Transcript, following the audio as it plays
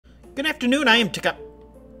Good afternoon, I am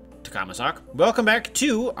Takamasak. Welcome back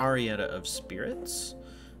to Arietta of Spirits.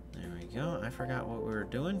 There we go. I forgot what we were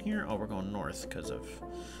doing here. Oh, we're going north because of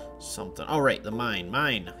something. Oh, right, the mine.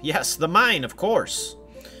 Mine. Yes, the mine, of course.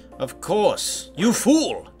 Of course. You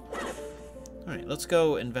fool! Alright, let's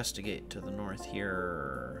go investigate to the north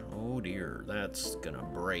here. Oh, dear. That's gonna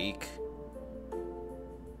break.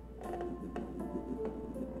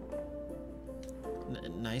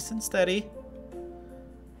 Nice and steady.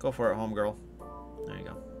 Go for it, homegirl. There you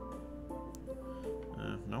go.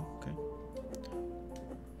 No? Okay.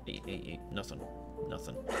 Nothing.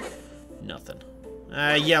 Nothing. Nothing.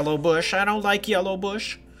 Yellow bush. I don't like yellow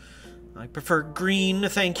bush. I prefer green,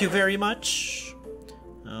 thank you very much.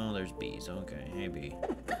 Oh, there's bees. Okay, hey, bee.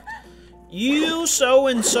 You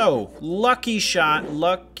so-and-so. Lucky shot.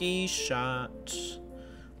 Lucky shot.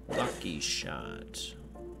 Lucky shot.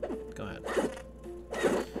 Go ahead.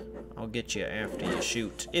 I'll get you after you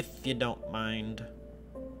shoot, if you don't mind.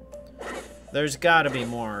 There's gotta be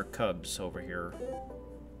more cubs over here.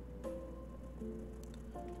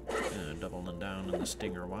 Doubling down on the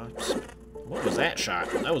stinger wasps. What was that shot?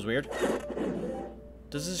 That was weird.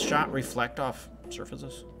 Does this shot reflect off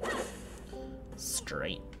surfaces?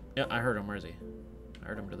 Straight. Yeah, I heard him. Where is he? I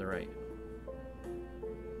heard him to the right.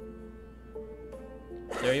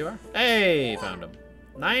 There you are. Hey, found him.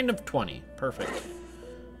 9 of 20. Perfect.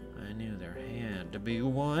 I knew there had to be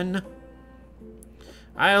one.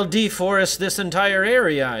 I'll deforest this entire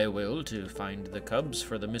area, I will, to find the cubs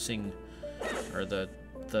for the missing... Or the...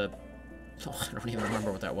 Oh, I don't even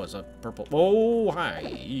remember what that was. A purple... Oh,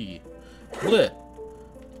 hi. Bleh.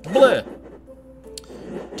 Bleh.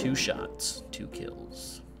 2 shots. 2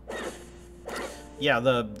 kills. Yeah,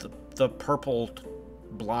 the purple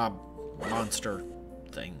blob monster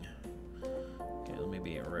thing. Okay, let me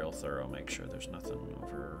be real thorough. Make sure there's nothing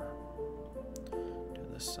over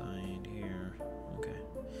to the side here. Okay.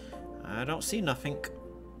 I don't see nothing.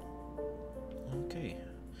 Okay.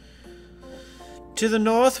 To the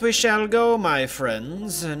north we shall go, my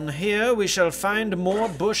friends, and here we shall find more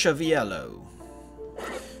bush of yellow,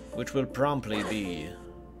 which will promptly be...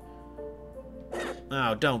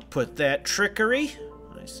 Oh, don't put that trickery.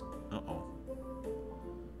 Nice. Uh-oh.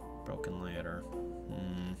 Broken ladder.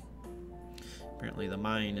 Apparently the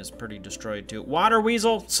mine is pretty destroyed too. Water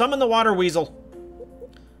weasel! Summon the water weasel!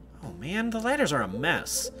 Oh man, the ladders are a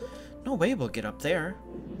mess. No way we'll get up there.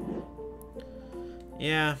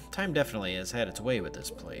 Yeah, time definitely has had its way with this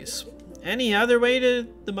place. Any other way to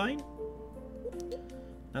the mine?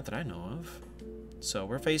 Not that I know of. So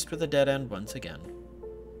we're faced with a dead end once again.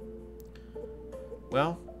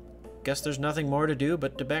 Well, guess there's nothing more to do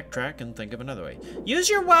but to backtrack and think of another way. Use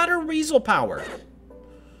your water weasel power!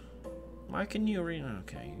 Why can you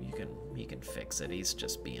okay, he can fix it. He's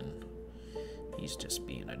just being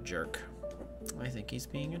a jerk. I think he's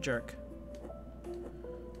being a jerk.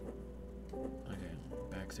 Okay,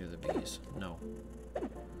 back through the bees. No.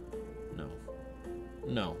 No.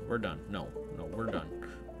 No, we're done. No, we're done.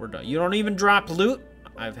 We're done. You don't even drop loot?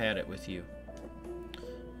 I've had it with you.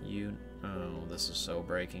 Oh, this is so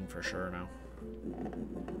breaking for sure now.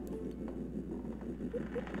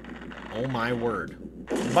 Oh my word.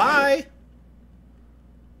 Bye!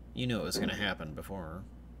 You knew it was going to happen before.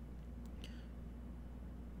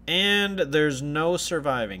 And there's no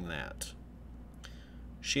surviving that.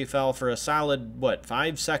 She fell for a solid, what,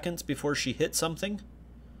 5 seconds before she hit something?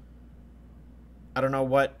 I don't know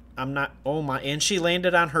what. I'm not... Oh my... And she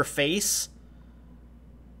landed on her face?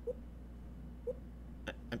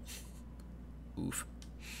 Oof.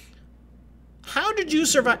 How did you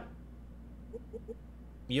survive?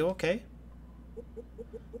 You okay?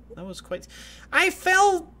 That was quite... I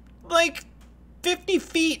fell like 50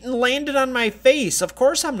 feet and landed on my face. Of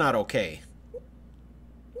course I'm not okay.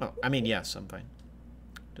 Oh, I mean, yes, I'm fine.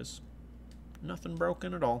 Just nothing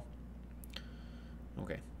broken at all.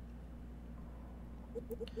 Okay.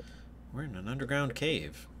 We're in an underground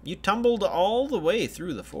cave. You tumbled all the way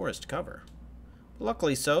through the forest cover.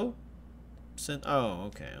 Luckily so. Oh,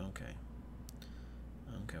 okay.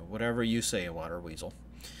 Okay, whatever you say, water weasel.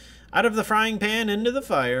 Out of the frying pan into the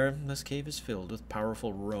fire, this cave is filled with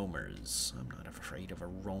powerful roamers. I'm not afraid of a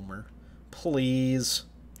roamer. Please.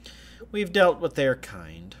 We've dealt with their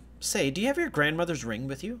kind. Say, do you have your grandmother's ring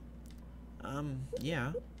with you?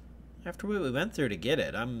 Yeah. After what we went through to get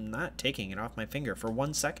it, I'm not taking it off my finger for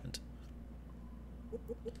 1 second.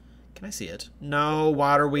 Can I see it? No,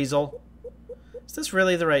 water weasel. Is this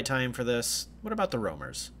really the right time for this? What about the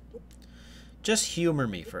roamers? Just humor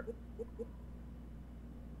me for...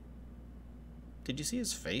 Did you see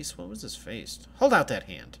his face? What was his face? Hold out that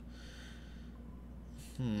hand.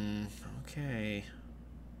 Okay.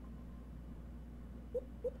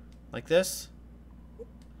 Like this.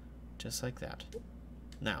 Just like that.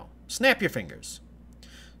 Now, snap your fingers.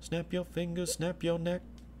 Snap your fingers, snap your neck.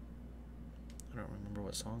 I don't remember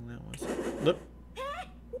what song that was. Look.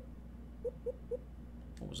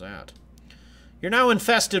 What was that? You're now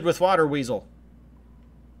infested with water weasel.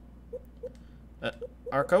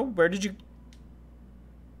 Arco, where did you...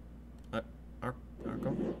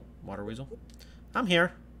 Arco? Water weasel? I'm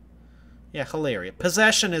here. Yeah, hilarious.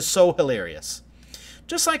 Possession is so hilarious.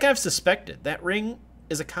 Just like I've suspected, that ring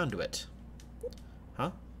is a conduit.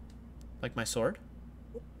 Huh? Like my sword?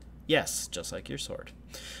 Yes, just like your sword.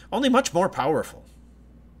 Only much more powerful.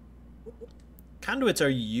 Conduits are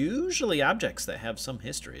usually objects that have some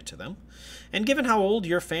history to them, and given how old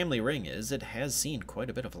your family ring is, it has seen quite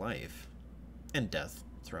a bit of life and death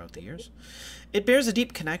throughout the years. It bears a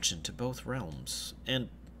deep connection to both realms, and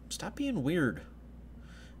stop being weird.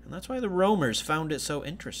 And that's why the roamers found it so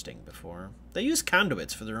interesting before. They use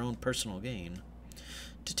conduits for their own personal gain,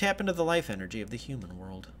 to tap into the life energy of the human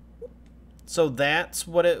world. So that's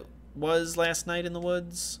what it was last night in the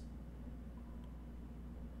woods?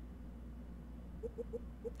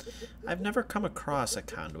 I've never come across a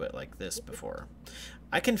conduit like this before.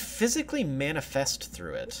 I can physically manifest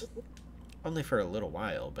through it. Only for a little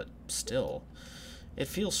while, but still. It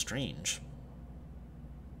feels strange.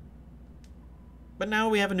 But now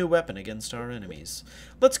we have a new weapon against our enemies.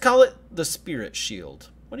 Let's call it the Spirit Shield.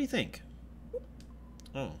 What do you think?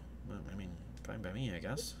 Oh, well, I mean, fine by me, I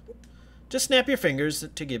guess. Just snap your fingers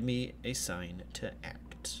to give me a sign to act.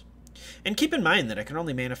 And keep in mind that I can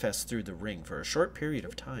only manifest through the ring for a short period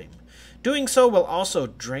of time. Doing so will also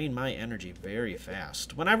drain my energy very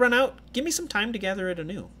fast. When I run out, give me some time to gather it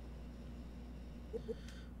anew.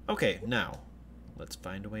 Okay, now, let's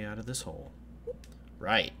find a way out of this hole.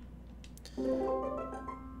 Right.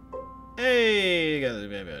 Hey, you got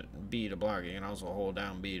the B to block. You can also hold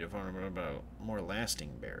down B to form a more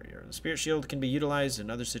lasting barrier. The Spirit Shield can be utilized in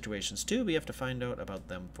other situations too, but you have to find out about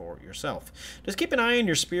them for yourself. Just keep an eye on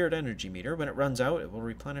your spirit energy meter. When it runs out, it will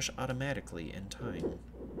replenish automatically in time.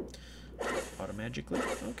 Automatically?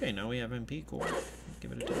 Okay, now we have MP. Cool.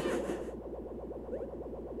 Give it a tap.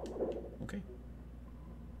 Okay.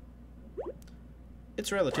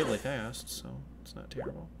 It's relatively fast, so it's not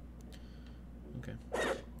terrible. Okay.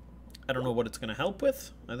 I don't know what it's going to help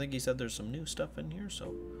with. I think he said there's some new stuff in here,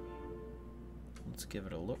 so let's give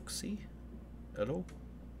it a look-see. Hello?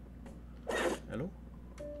 Hello?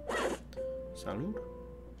 Salud?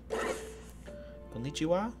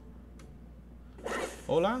 Konnichiwa?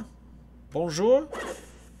 Hola? Bonjour?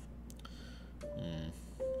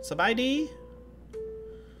 Sabaidi?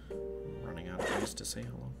 I'm running out of ways to say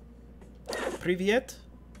hello. Privyet?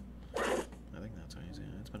 I think that's how you say it.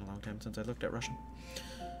 It's been a long time since I looked at Russian.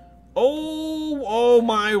 Oh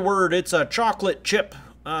my word, it's a chocolate chip,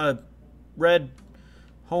 red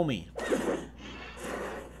homie.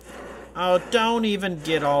 Oh, don't even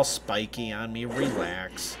get all spiky on me.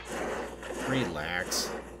 Relax.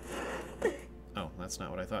 Relax. Oh, that's not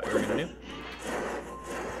what I thought you were gonna do.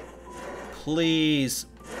 Please.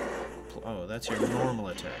 Oh, that's your normal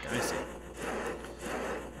attack. I see.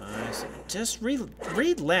 I see. Just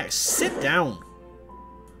relax. Sit down.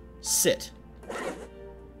 Sit.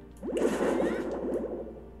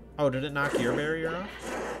 Oh, did it knock your barrier off?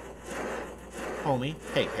 Homie.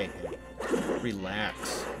 Hey, hey, hey.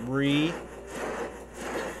 Relax.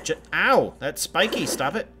 Ow! That's spiky.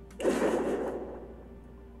 Stop it.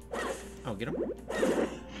 Oh, get him.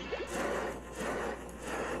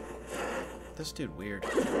 This dude weird.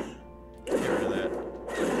 Get rid of that.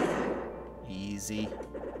 Easy.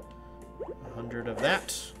 100 of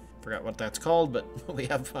that. Forgot what that's called, but we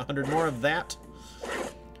have 100 more of that.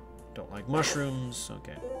 Don't like mushrooms.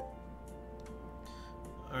 Okay.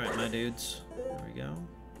 Alright, my dudes. There we go.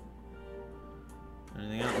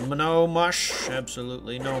 Anything else? No mush.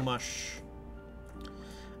 Absolutely no mush.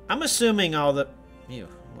 I'm assuming all the... Ew.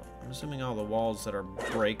 I'm assuming all the walls that are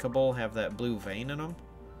breakable have that blue vein in them.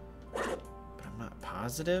 But I'm not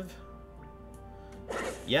positive.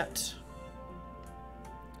 Yet.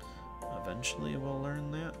 Eventually we'll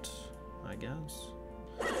learn that, I guess.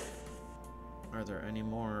 Are there any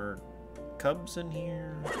more cubs in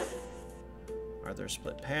here? Are there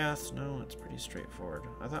split paths? No, it's pretty straightforward.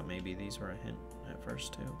 I thought maybe these were a hint at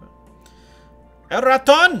first too, but... El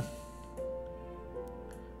raton!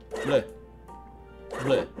 Bleh.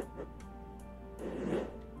 Bleh.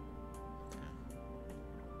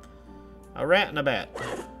 A rat and a bat.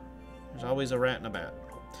 There's always a rat and a bat.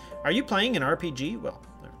 Are you playing an RPG? Well,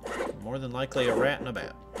 there's more than likely a rat and a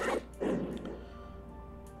bat.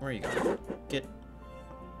 Where are you going? Get...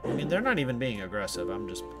 I mean, they're not even being aggressive. I'm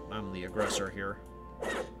the aggressor here.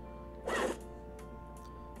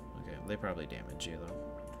 they probably damage you, though.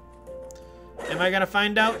 Am I gonna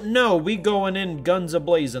find out? No, we going in guns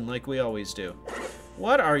a-blazing like we always do.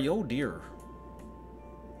 What are you? Oh, dear.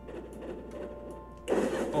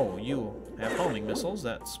 Oh, you have homing missiles.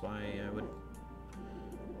 That's why I would...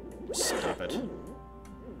 Stop it.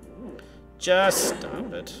 Just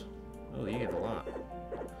stop it. Oh, you get a lot.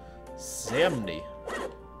 70.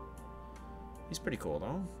 He's pretty cool,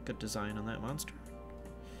 though. Good design on that monster.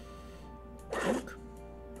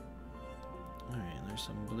 Alright, there's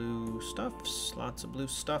some blue stuffs. Lots of blue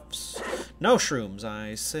stuffs. No shrooms,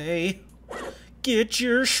 I say. Get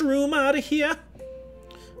your shroom out of here.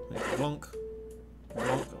 Blunk.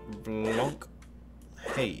 Blunk. Blunk.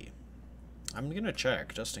 Hey. I'm gonna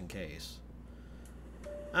check, just in case.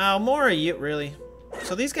 Oh, more of you, really?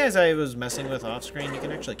 So these guys I was messing with off-screen, you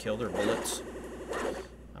can actually kill their bullets.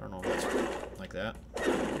 I don't know if it's like that.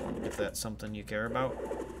 If that's something you care about.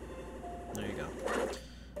 There you go.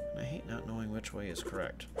 And I hate not knowing which way is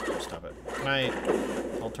correct. Stop it.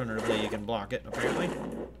 Alternatively, you can block it, apparently.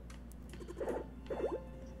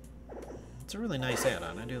 It's a really nice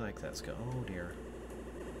add-on. I do like that skill. Oh, dear.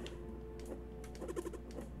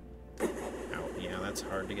 Ow. Yeah, that's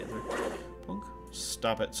hard to get through. Punk.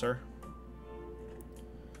 Stop it, sir.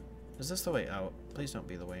 Is this the way out? Please don't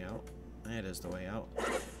be the way out. It is the way out.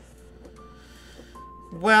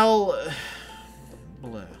 Well...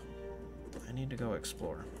 Bleh. I need to go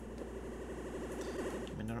explore.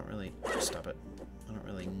 I mean, I don't really... Stop it. I don't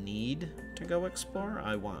really need to go explore.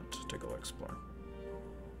 I want to go explore.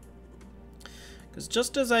 Because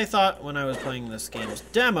just as I thought when I was playing this game's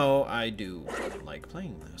demo, I do like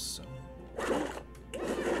playing this, so...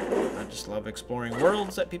 I just love exploring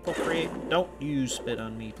worlds that people create. Don't you spit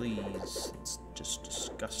on me, please. It's just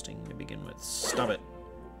disgusting to begin with. Stop it.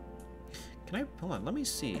 Can I... Hold on, let me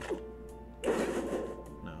see.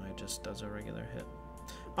 No, it just does a regular hit.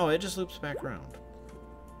 Oh, it just loops back around.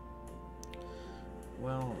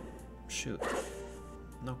 Well, shoot.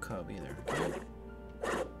 No cub either.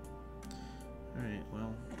 Alright,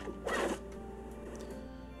 well.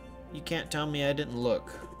 You can't tell me I didn't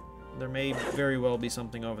look. There may very well be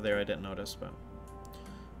something over there I didn't notice, but...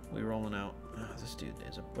 We rolling out. Oh, this dude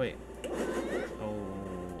is a... Wait. Oh.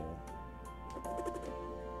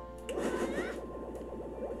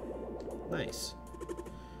 Nice.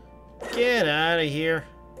 Get out of here.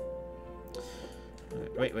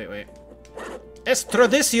 Wait, wait, wait.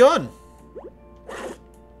 Extradición!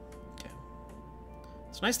 Okay.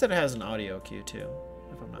 It's nice that it has an audio cue, too.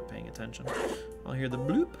 If I'm not paying attention. I'll hear the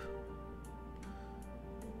bloop.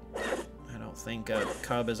 I don't think a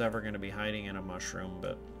cub is ever going to be hiding in a mushroom,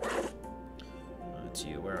 but... it's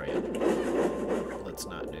you. Where are you? Let's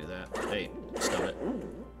not do that. Hey, stop it.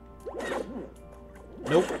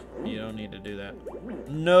 Nope. You don't need to do that.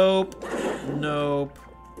 Nope. Nope.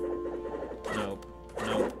 Nope.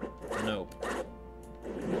 Nope. Nope.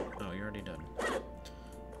 Oh, you're already done.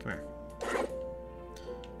 Come here.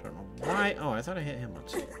 Don't know why. Oh, I thought I hit him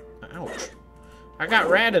once. Ouch. I got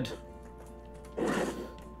ratted.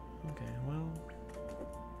 Okay, well.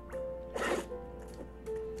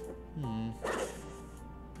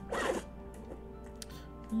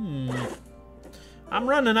 I'm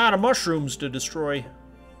running out of mushrooms to destroy.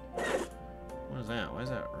 What is that? Why is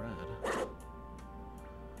that red?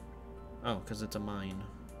 Oh, because it's a mine.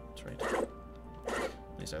 That's right.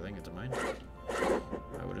 At least I think it's a mine.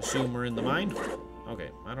 I would assume we're in the mine.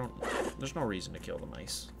 Okay, I don't... There's no reason to kill the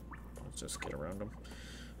mice. Let's just get around them.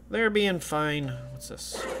 They're being fine. What's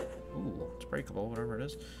this? Ooh, it's breakable, whatever it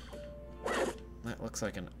is. That looks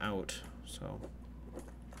like an out, so...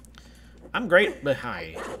 I'm great, but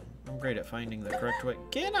hi. I'm great at finding the correct way.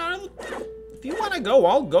 Get out of the... If you want to go,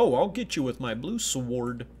 I'll go. I'll get you with my blue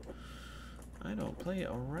sword. I don't play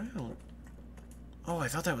around. Oh, I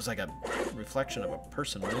thought that was like a reflection of a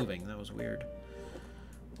person moving. That was weird.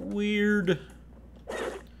 Weird.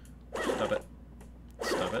 Stop it.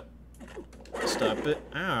 Stop it. Stop it.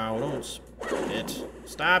 Ow, don't spit.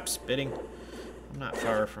 Stop spitting. I'm not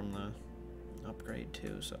far from the upgrade,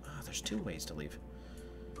 too, so... Oh, there's two ways to leave.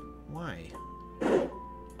 Why? Oh.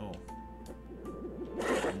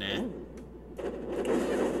 Nah.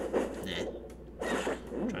 Nah.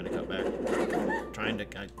 Trying to cut back.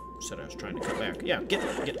 I said I was trying to cut back. Yeah, get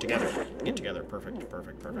together. Get together. Perfect,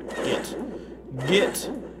 perfect, perfect. Get.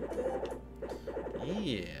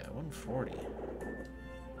 Yeah, 140.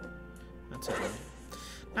 That's it.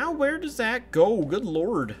 Now where does that go? Good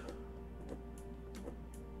lord.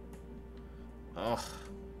 Ugh.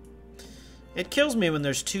 It kills me when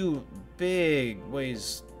there's two big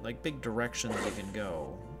ways, like big directions you can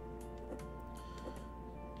go.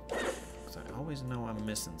 Because I always know I'm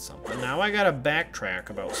missing something. Now I gotta backtrack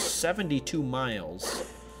about 72 miles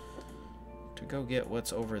to go get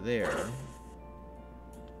what's over there.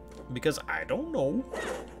 Because I don't know.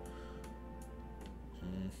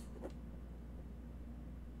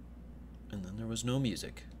 And then there was no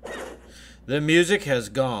music. The music has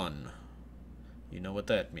gone. You know what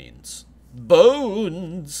that means.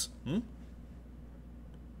 Bones!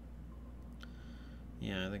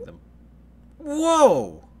 Yeah, I think the...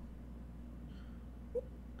 Whoa!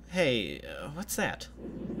 Hey, what's that?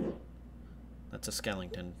 That's a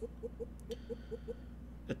skeleton.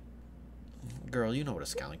 Girl, you know what a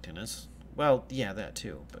skeleton is. Well, yeah, that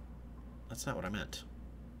too, but that's not what I meant.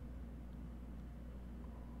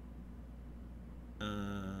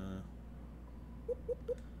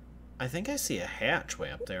 I think I see a hatch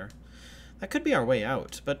way up there. That could be our way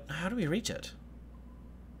out, but how do we reach it?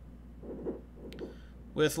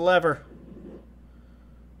 With lever.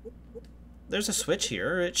 There's a switch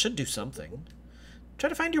here. It should do something. Try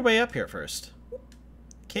to find your way up here first.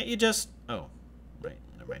 Can't you just... Oh, right.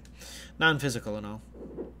 Never mind. Non-physical and all.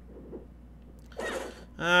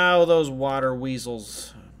 Oh, those water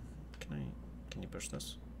weasels. Can you push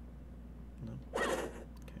this? No? Okay.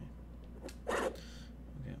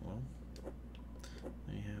 Okay, well.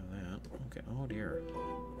 There you have that. Okay, oh dear.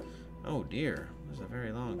 Oh dear. This is a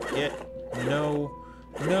very long... Get... No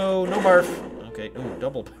barf. Okay, ooh,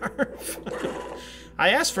 double barf. I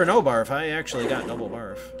asked for no barf. I actually got double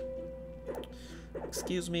barf.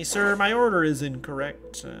 Excuse me, sir. My order is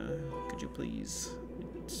incorrect. Could you please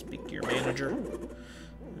speak to your manager?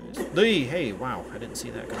 Hey, wow. I didn't see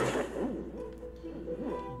that coming.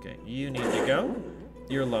 Okay, you need to go.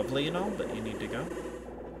 You're lovely and all, but you need to go.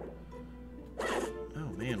 Oh,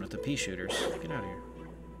 man, with the Peashooters. Get out of here.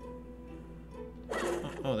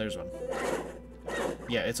 Oh, there's one.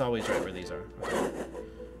 Yeah, it's always right where these are. Okay.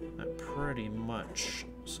 That pretty much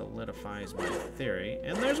solidifies my theory.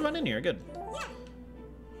 And there's one in here. Good.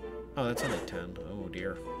 Oh, that's only 10. Oh,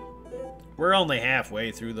 dear. We're only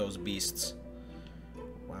halfway through those beasts.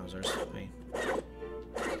 Wowzers. Hey.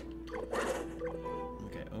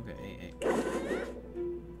 Okay, hey.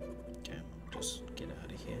 Okay, just get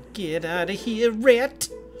out of here. Get out of here, rat!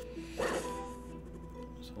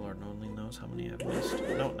 So Lord only knows how many I've missed.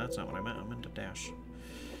 No, that's not what I meant. I meant to dash.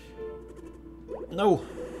 No!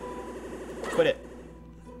 Quit it.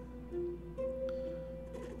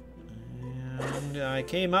 And I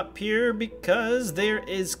came up here because there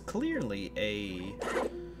is clearly a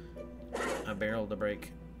barrel to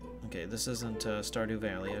break. Okay, this isn't Stardew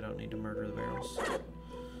Valley. I don't need to murder the barrels.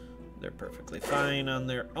 They're perfectly fine on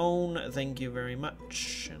their own. Thank you very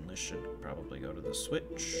much. And this should probably go to the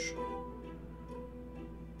switch.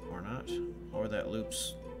 Or not. Or that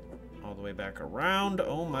loops all the way back around.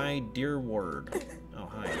 Oh my dear word. Oh,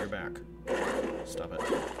 hi, you're back. Stop it.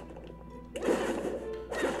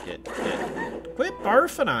 Quit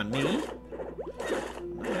barfing on me.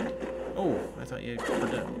 Oh, I thought you were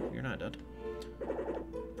dead. You're not dead.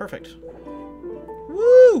 Perfect.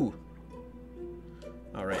 Woo!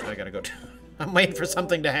 Alright, I gotta go. I'm waiting for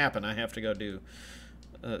something to happen. I have to go do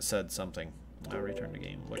said something. I'll return to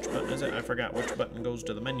game. Which button is it? I forgot which button goes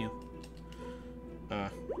to the menu.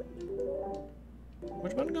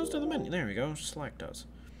 Which button goes to the menu? There we go. Select does.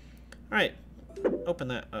 Alright. Open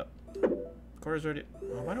that up. Core's ready.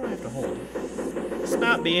 Oh, why do I have to hold?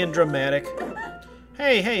 Stop being dramatic.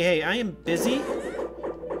 Hey, I am busy.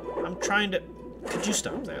 I'm trying to... Could you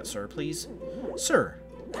stop that, sir, please? Sir,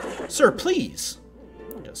 please.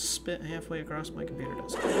 Just spit halfway across my computer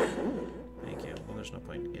desk. Thank you. Well, there's no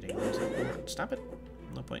point in getting those anymore. Stop it.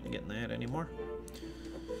 No point in getting that anymore.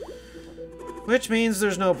 Which means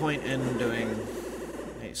there's no point in doing...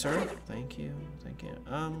 Hey, sir. Thank you.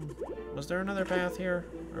 Was there another path here?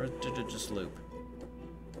 Or did it just loop?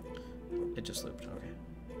 It just looped. Okay.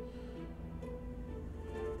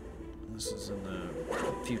 This is in the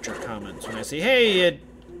future comments when I see, hey,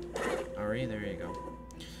 Arrie, there you go.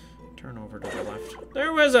 Turn over to the left.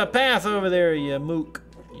 There was a path over there, you mook.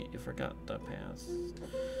 You forgot the path.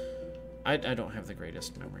 I don't have the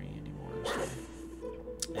greatest memory anymore, so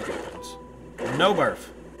it happens. No barf.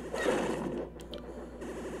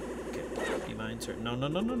 Okay, be mine, sir. No.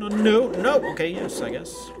 Okay, yes, I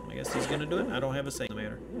guess he's gonna do it. I don't have a say in the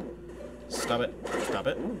matter. Stop it.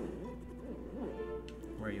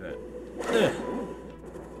 Where are you at? Ugh.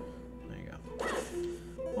 There you go.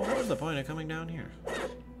 Well, what was the point of coming down here?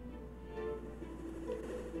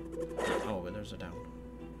 Oh, but there's a down.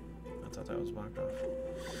 I thought that was blocked off.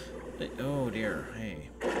 Oh dear. Hey.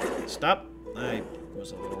 Stop. I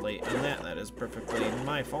was a little late on that. That is perfectly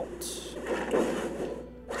my fault.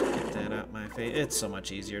 Get Get that out my face. It's so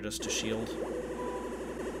much easier just to shield.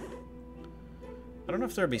 I don't know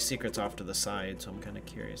if there'd be secrets off to the side, so I'm kind of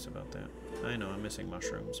curious about that. I know I'm missing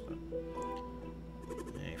mushrooms, but...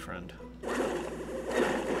 Hey, friend.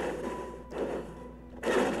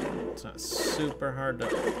 It's not super hard to...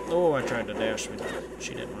 Oh, I tried to dash.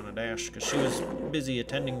 She didn't want to dash because she was busy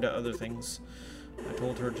attending to other things I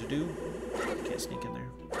told her to do. Can't sneak in there.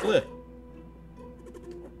 Blech.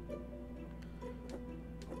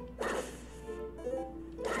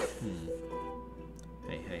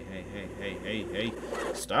 Hey.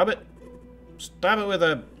 Stop it. Stop it with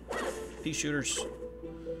a Peashooters.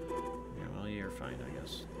 Yeah, well, you're fine, I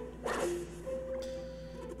guess.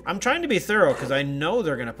 I'm trying to be thorough because I know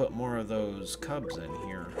they're going to put more of those cubs in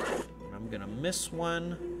here. I'm going to miss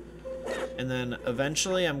one. And then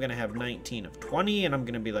eventually I'm going to have 19 of 20 and I'm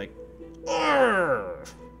going to be like, "Arr!"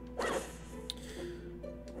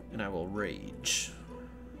 And I will rage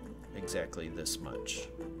exactly this much.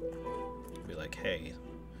 I'll be like, hey,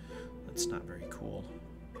 that's not very cool.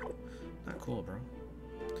 Not cool, bro.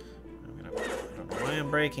 I don't know why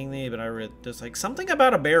I'm breaking these, but just like something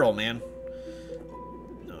about a barrel, man.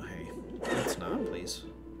 No, hey, let's not, please.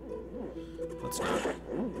 Let's not.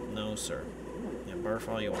 No, sir. Yeah, barf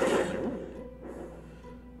all you want down there.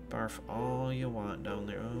 Barf all you want down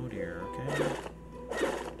there. Oh dear. Okay.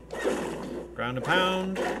 Ground and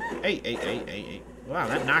pound. Hey. Wow,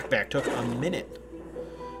 that knockback took a minute.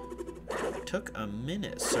 Took a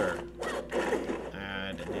minute, sir.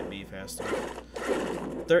 I didn't hit B fast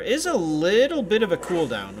enough. There is a little bit of a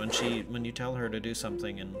cooldown when you tell her to do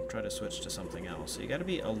something and try to switch to something else. So you got to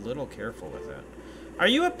be a little careful with that. Are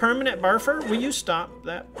you a permanent barfer? Will you stop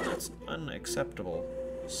that? That's unacceptable,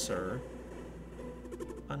 sir.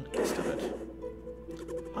 Stop it.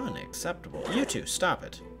 Unacceptable. You two, stop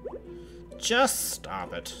it. Just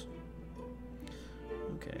stop it.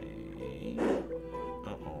 Okay.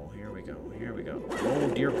 Uh-oh, here we go. Here we go. Oh,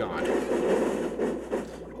 dear God.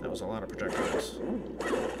 That was a lot of projectiles.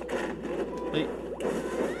 Hey.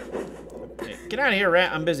 Hey, get out of here,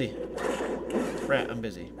 rat. I'm busy. Rat, I'm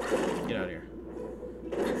busy. Get out of here.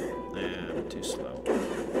 Nah, I'm too slow.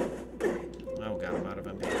 Oh, God, I'm out of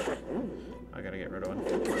MP. I gotta get rid of one.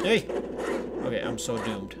 Hey! Okay, I'm so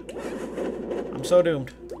doomed. I'm so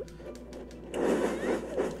doomed.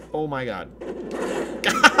 Oh, my God.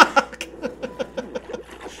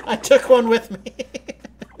 I took one with me.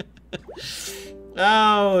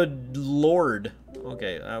 Oh, Lord.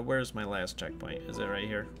 Okay, where's my last checkpoint? Is it right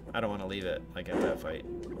here? I don't want to leave it, like, at that fight.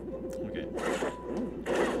 Okay.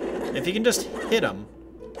 If you can just hit them,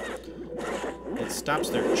 it stops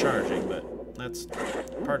their charging, but that's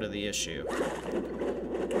part of the issue.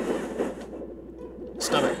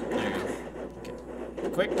 Stop it. There you go.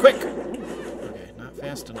 Okay. Quick! Okay, not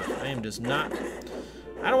fast enough. I am just not...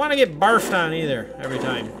 I don't want to get barfed on either every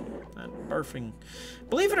time. Not barfing.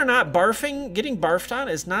 Believe it or not, getting barfed on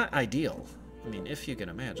is not ideal. I mean, if you can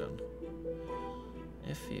imagine.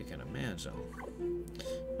 If you can imagine.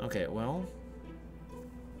 Okay, well.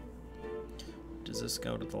 Does this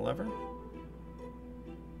go to the lever?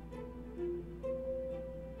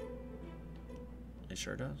 It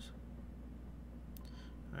sure does.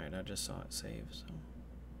 Alright, I just saw it save, so.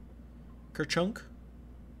 Kerchunk.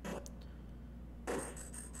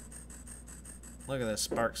 Look at the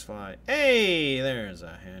sparks fly. Hey, there's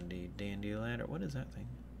a handy dandy ladder. What is that thing?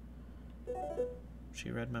 She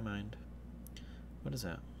read my mind. What is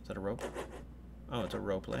that? Is that a rope? Oh, it's a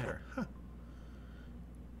rope ladder. Huh.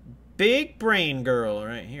 Big brain girl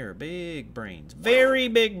right here. Big brains. Very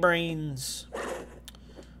big brains.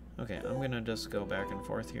 Okay, I'm going to just go back and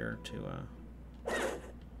forth here to...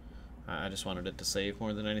 I just wanted it to save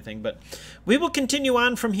more than anything, but we will continue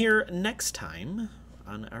on from here next time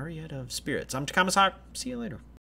on Arietta of Spirits. I'm Takamasak. See you later.